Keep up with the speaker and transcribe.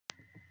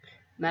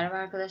Merhaba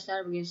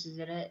arkadaşlar, bugün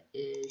sizlere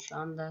şu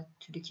anda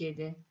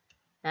Türkiye'de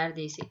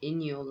neredeyse en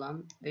iyi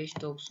olan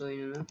 5.9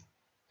 oyununu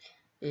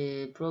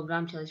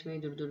program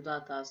çalışmayı durdurdu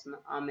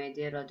hatasını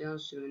AMD RADEON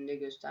sürümünde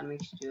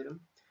göstermek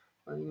istiyorum.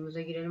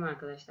 Oyunumuza girelim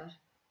arkadaşlar.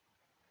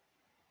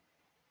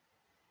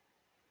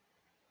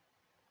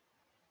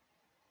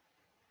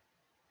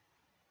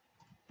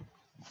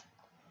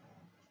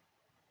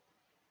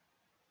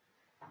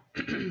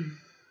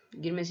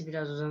 Girmesi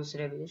biraz uzun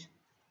sürebilir.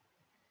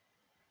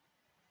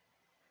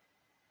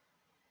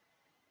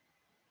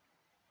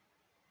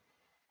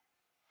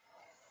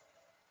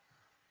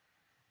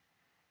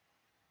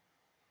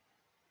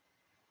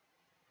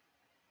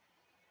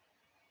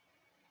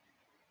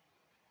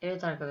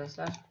 Evet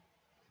arkadaşlar,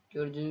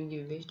 gördüğünüz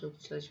gibi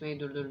 5.9 çalışmayı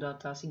durdurdu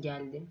hatası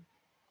geldi.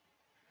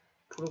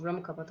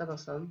 Programı kapata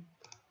basalım.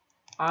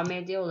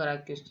 AMD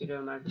olarak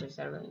gösteriyorum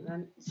arkadaşlar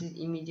ben. Siz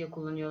Nvidia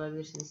kullanıyor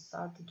olabilirsiniz.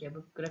 Sağ tık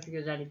yapıp grafik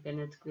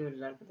özelliklerine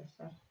tıklıyoruz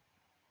arkadaşlar.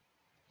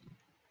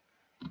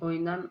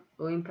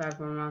 Oyun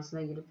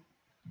performansına girip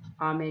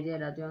AMD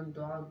Radeon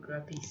doğal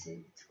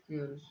Grafiks'i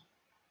tıklıyoruz.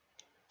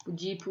 Bu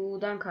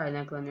GPU'dan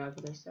kaynaklanıyor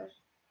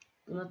arkadaşlar.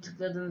 Buna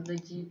tıkladığınızda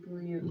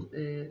GPU'yu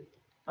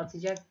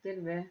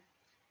atacaktır ve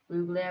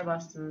uygulaya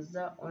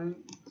bastığınızda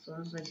oyun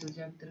sonuç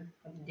açılacaktır.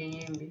 Hadi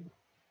deneyelim bir.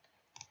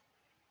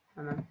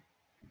 Hemen.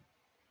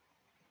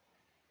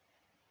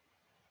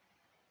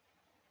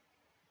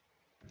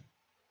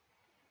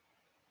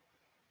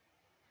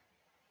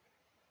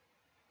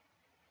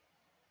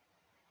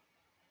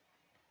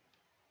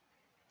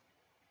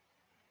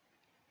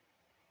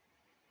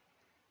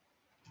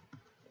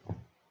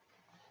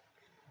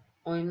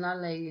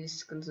 Oyunlarla ilgili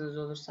sıkıntınız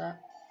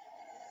olursa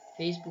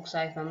Facebook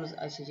sayfamız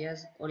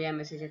açacağız. Oraya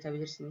mesaj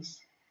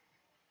atabilirsiniz.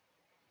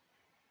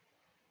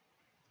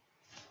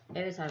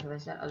 Evet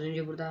arkadaşlar, az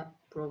önce burada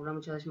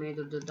programı çalışmayı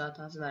durdurdu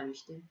hatası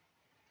vermişti.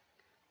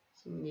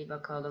 Şimdi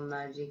bakalım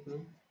verecek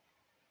mi?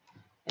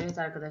 Evet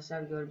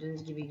arkadaşlar,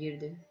 gördüğünüz gibi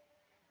girdi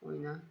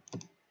oyuna.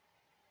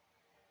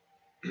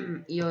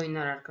 İyi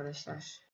oyunlar arkadaşlar.